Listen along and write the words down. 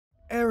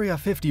Area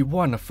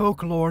 51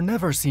 folklore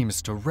never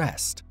seems to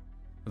rest.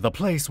 The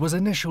place was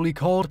initially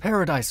called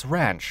Paradise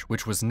Ranch,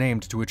 which was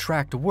named to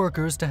attract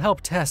workers to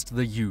help test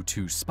the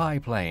U-2 spy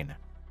plane.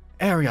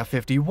 Area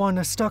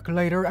 51 stuck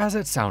later as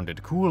it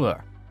sounded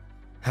cooler.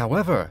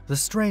 However, the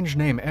strange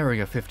name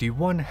Area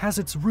 51 has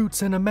its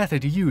roots in a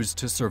method used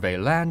to survey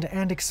land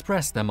and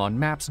express them on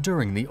maps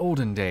during the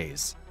olden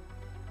days.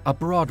 A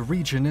broad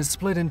region is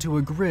split into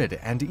a grid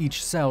and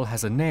each cell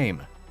has a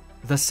name.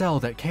 The cell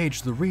that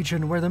caged the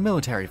region where the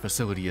military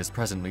facility is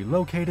presently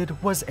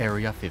located was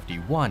Area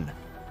 51.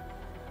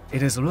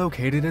 It is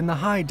located in the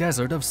high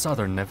desert of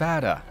southern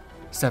Nevada,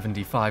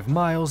 75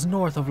 miles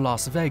north of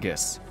Las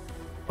Vegas.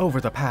 Over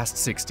the past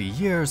 60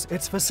 years,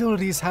 its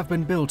facilities have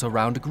been built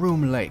around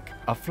Groom Lake,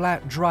 a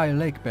flat, dry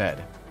lake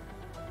bed.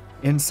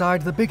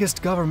 Inside the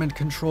biggest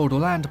government-controlled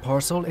land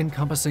parcel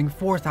encompassing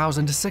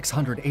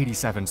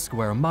 4,687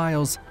 square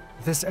miles,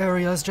 this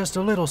area is just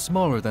a little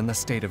smaller than the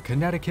state of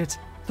Connecticut,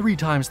 3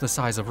 times the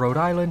size of Rhode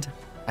Island,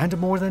 and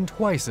more than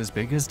twice as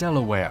big as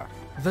Delaware.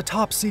 The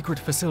top-secret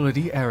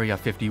facility, Area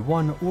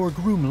 51, or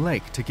Groom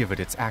Lake to give it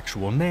its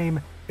actual name,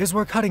 is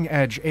where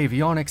cutting-edge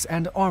avionics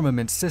and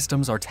armament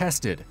systems are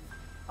tested.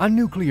 A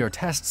nuclear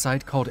test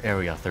site called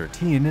Area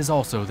 13 is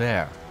also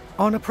there.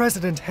 On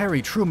President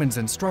Harry Truman's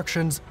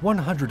instructions,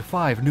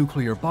 105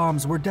 nuclear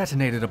bombs were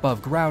detonated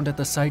above ground at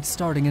the site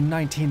starting in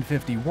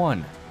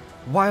 1951,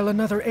 while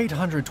another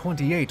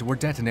 828 were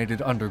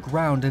detonated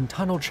underground in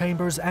tunnel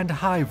chambers and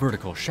high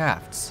vertical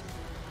shafts.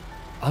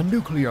 A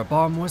nuclear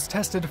bomb was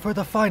tested for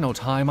the final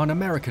time on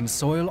American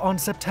soil on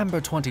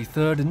September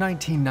 23,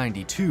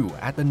 1992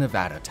 at the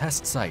Nevada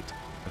test site.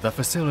 The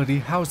facility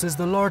houses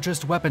the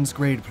largest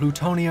weapons-grade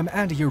plutonium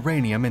and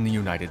uranium in the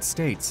United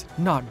States,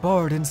 not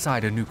barred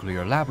inside a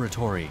nuclear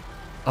laboratory.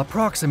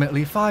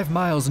 Approximately 5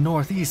 miles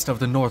northeast of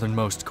the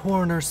northernmost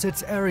corner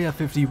sits Area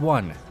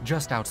 51,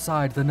 just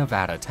outside the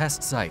Nevada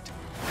test site.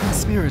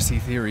 Conspiracy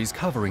theories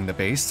covering the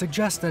base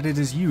suggest that it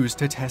is used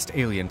to test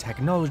alien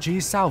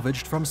technology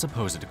salvaged from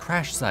supposed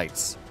crash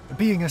sites.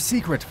 Being a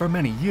secret for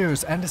many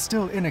years and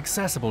still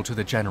inaccessible to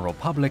the general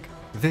public,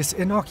 this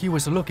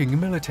innocuous-looking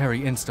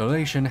military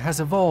installation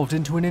has evolved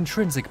into an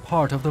intrinsic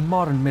part of the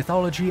modern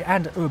mythology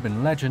and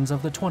urban legends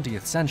of the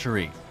 20th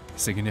century,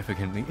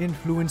 significantly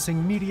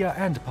influencing media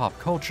and pop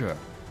culture.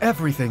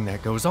 Everything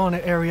that goes on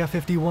at Area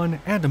 51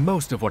 and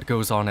most of what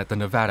goes on at the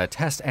Nevada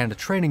Test and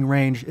Training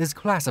Range is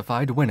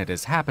classified when it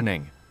is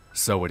happening.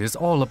 So it is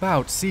all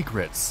about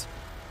secrets.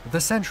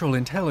 The Central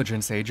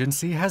Intelligence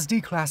Agency has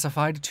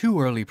declassified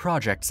 2 early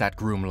projects at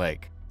Groom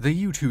Lake: the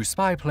U-2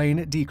 spy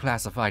plane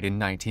declassified in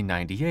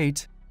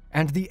 1998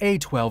 and the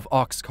A-12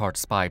 Oxcart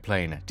spy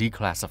plane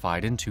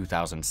declassified in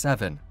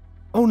 2007.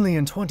 Only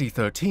in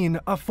 2013,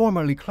 a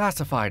formerly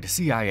classified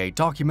CIA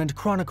document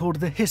chronicled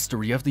the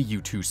history of the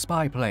U-2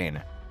 spy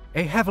plane.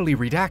 A heavily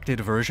redacted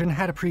version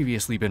had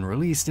previously been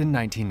released in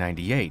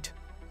 1998.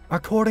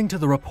 According to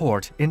the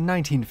report, in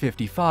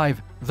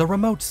 1955, the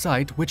remote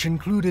site, which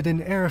included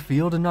an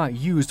airfield not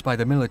used by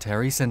the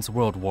military since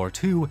World War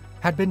II,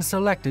 had been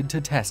selected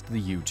to test the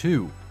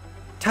U-2.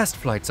 Test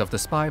flights of the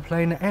spy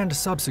plane and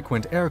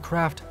subsequent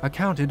aircraft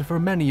accounted for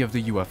many of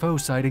the UFO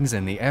sightings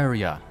in the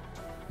area.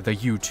 The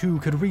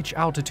U-2 could reach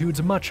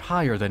altitudes much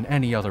higher than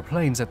any other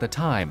planes at the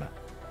time.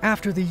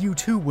 After the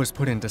U-2 was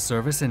put into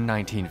service in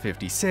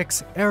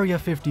 1956, Area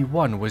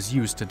 51 was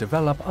used to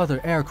develop other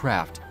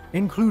aircraft,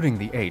 including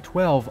the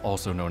A-12,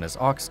 also known as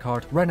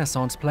Oxcart,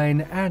 Renaissance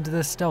plane, and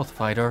the stealth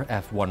fighter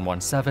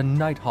F-117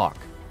 Nighthawk.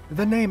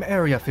 The name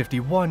Area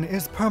 51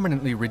 is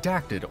permanently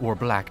redacted or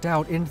blacked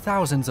out in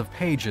thousands of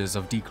pages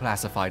of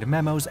declassified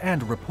memos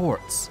and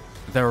reports.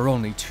 There are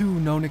only 2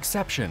 known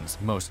exceptions,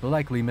 most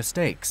likely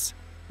mistakes.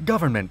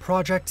 Government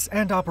projects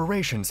and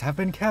operations have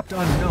been kept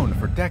unknown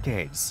for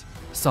decades.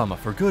 Some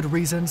for good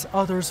reasons,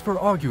 others for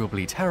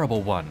arguably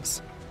terrible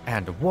ones,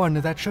 and one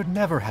that should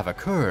never have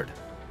occurred.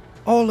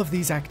 All of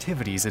these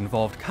activities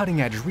involved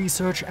cutting-edge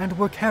research and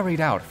were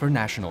carried out for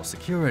national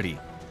security.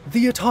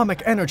 The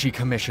Atomic Energy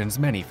Commission's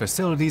many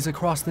facilities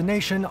across the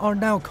nation are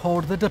now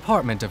called the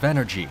Department of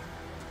Energy.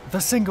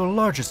 The single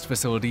largest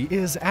facility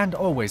is, and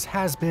always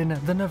has been,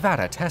 the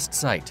Nevada test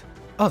site.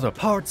 Other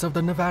parts of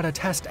the Nevada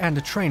Test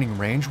and Training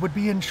Range would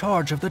be in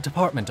charge of the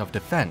Department of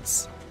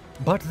Defense.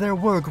 But there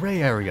were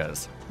gray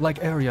areas,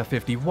 like Area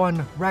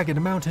 51,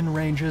 ragged mountain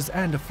ranges,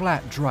 and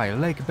flat, dry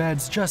lake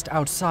beds just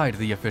outside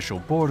the official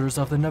borders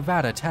of the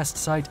Nevada test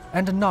site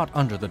and not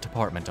under the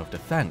Department of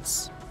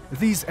Defense.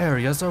 These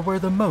areas are where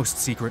the most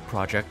secret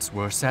projects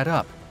were set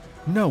up.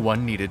 No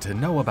one needed to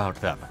know about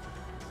them.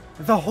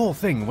 The whole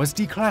thing was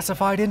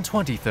declassified in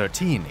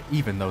 2013,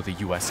 even though the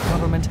US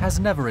government has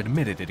never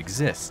admitted it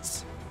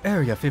exists.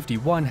 Area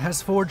 51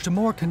 has forged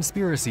more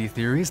conspiracy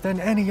theories than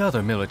any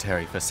other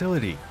military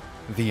facility.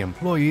 The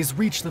employees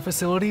reach the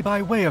facility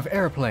by way of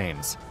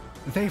airplanes.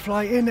 They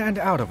fly in and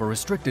out of a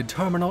restricted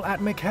terminal at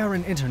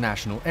McCarran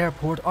International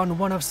Airport on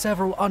one of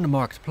several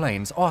unmarked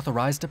planes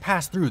authorized to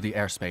pass through the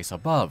airspace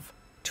above.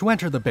 To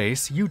enter the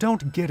base, you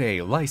don't get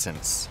a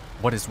license.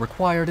 What is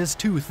required is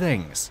 2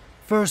 things.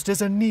 First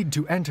is a need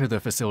to enter the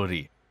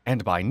facility,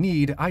 And by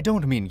need, I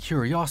don't mean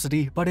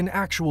curiosity, but an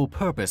actual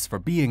purpose for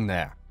being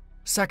there.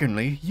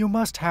 Secondly, you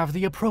must have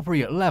the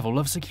appropriate level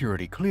of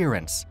security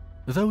clearance.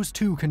 Those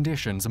two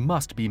conditions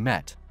must be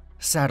met.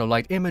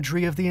 Satellite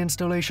imagery of the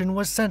installation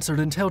was censored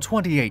until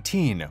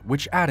 2018,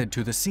 which added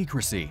to the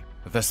secrecy.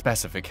 The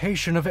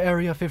specification of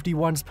Area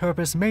 51's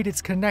purpose made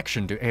its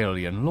connection to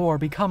alien lore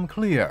become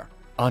clear.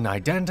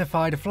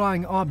 Unidentified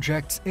flying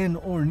objects in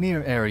or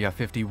near Area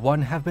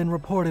 51 have been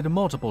reported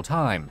multiple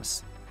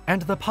times.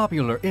 And the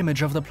popular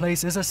image of the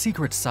place is a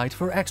secret site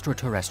for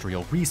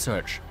extraterrestrial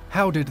research.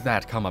 How did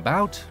that come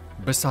about?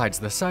 Besides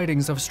the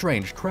sightings of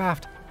strange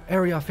craft,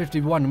 Area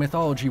 51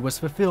 mythology was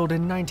fulfilled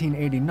in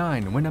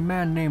 1989 when a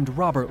man named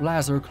Robert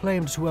Lazar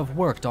claimed to have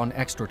worked on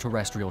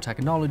extraterrestrial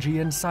technology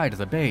inside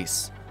the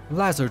base.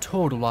 Lazar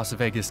told Las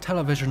Vegas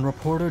television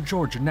reporter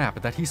George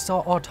Knapp that he saw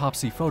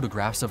autopsy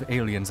photographs of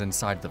aliens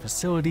inside the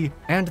facility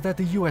and that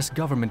the US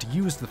government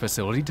used the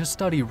facility to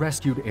study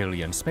rescued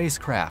alien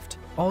spacecraft.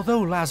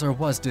 Although Lazar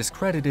was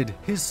discredited,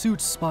 his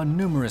suit spun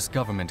numerous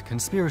government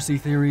conspiracy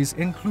theories,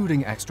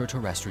 including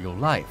extraterrestrial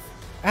life.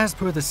 As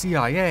per the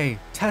CIA,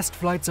 test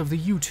flights of the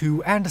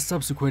U-2 and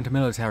subsequent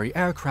military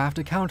aircraft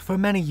account for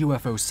many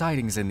UFO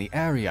sightings in the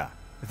area.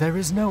 There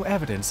is no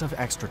evidence of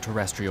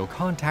extraterrestrial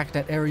contact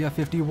at Area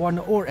 51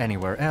 or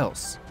anywhere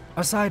else.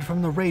 Aside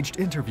from the raged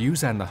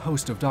interviews and the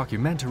host of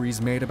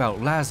documentaries made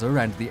about Lazar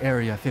and the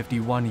Area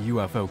 51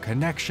 UFO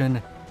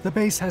connection, the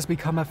base has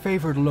become a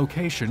favored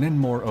location in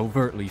more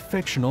overtly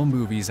fictional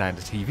movies and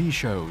TV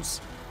shows.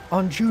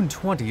 On June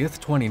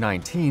 20th,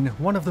 2019,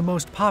 one of the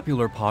most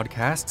popular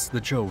podcasts, The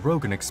Joe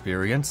Rogan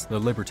Experience, the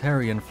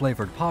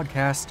libertarian-flavored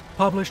podcast,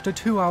 published a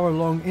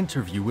 2-hour-long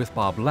interview with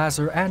Bob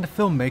Lazar and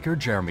filmmaker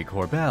Jeremy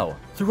Corbell.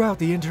 Throughout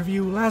the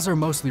interview, Lazar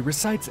mostly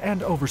recites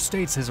and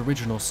overstates his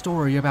original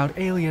story about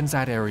aliens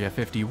at Area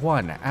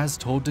 51, as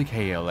told to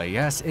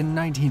KLAS in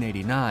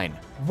 1989.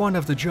 One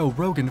of the Joe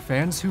Rogan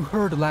fans who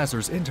heard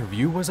Lazar's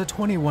interview was a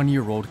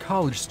 21-year-old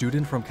college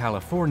student from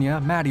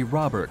California, Maddie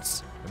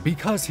Roberts.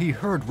 Because he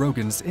heard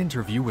Rogan's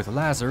interview with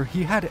Lazar,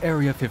 he had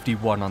Area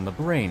 51 on the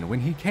brain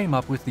when he came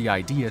up with the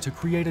idea to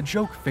create a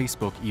joke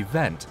Facebook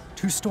event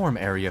to storm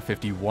Area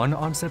 51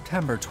 on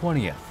September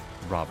 20th,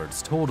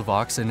 Roberts told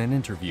Vox in an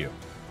interview.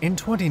 In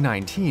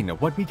 2019,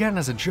 what began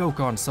as a joke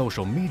on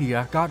social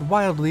media got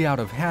wildly out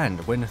of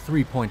hand when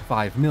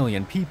 3.5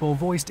 million people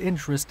voiced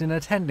interest in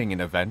attending an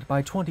event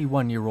by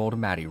 21-year-old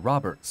Maddie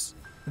Roberts.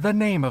 The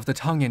name of the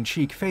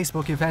tongue-in-cheek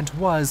Facebook event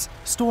was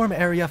Storm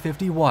Area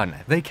 51,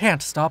 They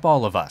Can't Stop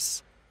All of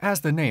Us.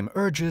 As the name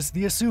urges,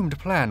 the assumed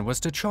plan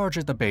was to charge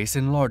at the base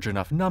in large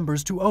enough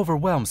numbers to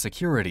overwhelm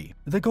security.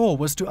 The goal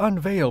was to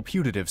unveil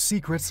putative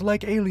secrets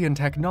like alien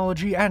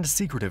technology and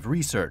secretive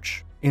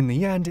research. In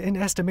the end, an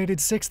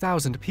estimated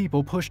 6,000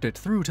 people pushed it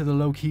through to the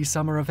low-key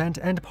summer event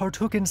and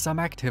partook in some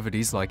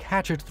activities like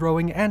hatchet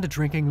throwing and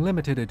drinking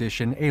limited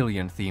edition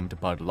alien-themed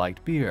Bud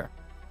Light beer.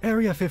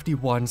 Area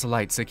 51's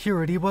light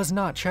security was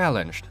not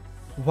challenged.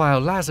 While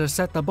Lazar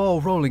set the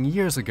ball rolling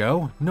years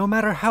ago, no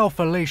matter how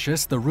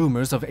fallacious the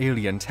rumors of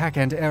alien tech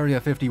and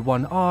Area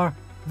 51 are,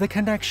 the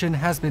connection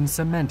has been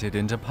cemented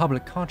into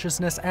public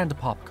consciousness and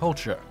pop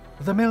culture.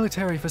 The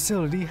military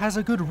facility has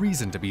a good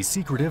reason to be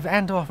secretive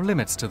and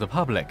off-limits to the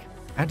public,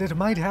 and it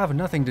might have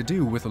nothing to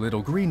do with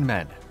little green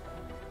men.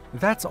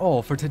 That's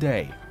all for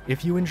today.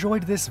 If you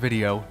enjoyed this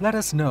video, let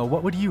us know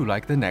what would you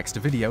like the next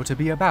video to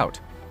be about.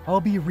 I'll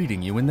be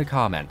reading you in the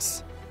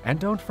comments. And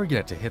don't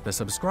forget to hit the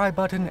subscribe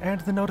button and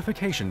the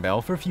notification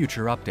bell for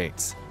future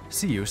updates.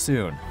 See you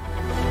soon.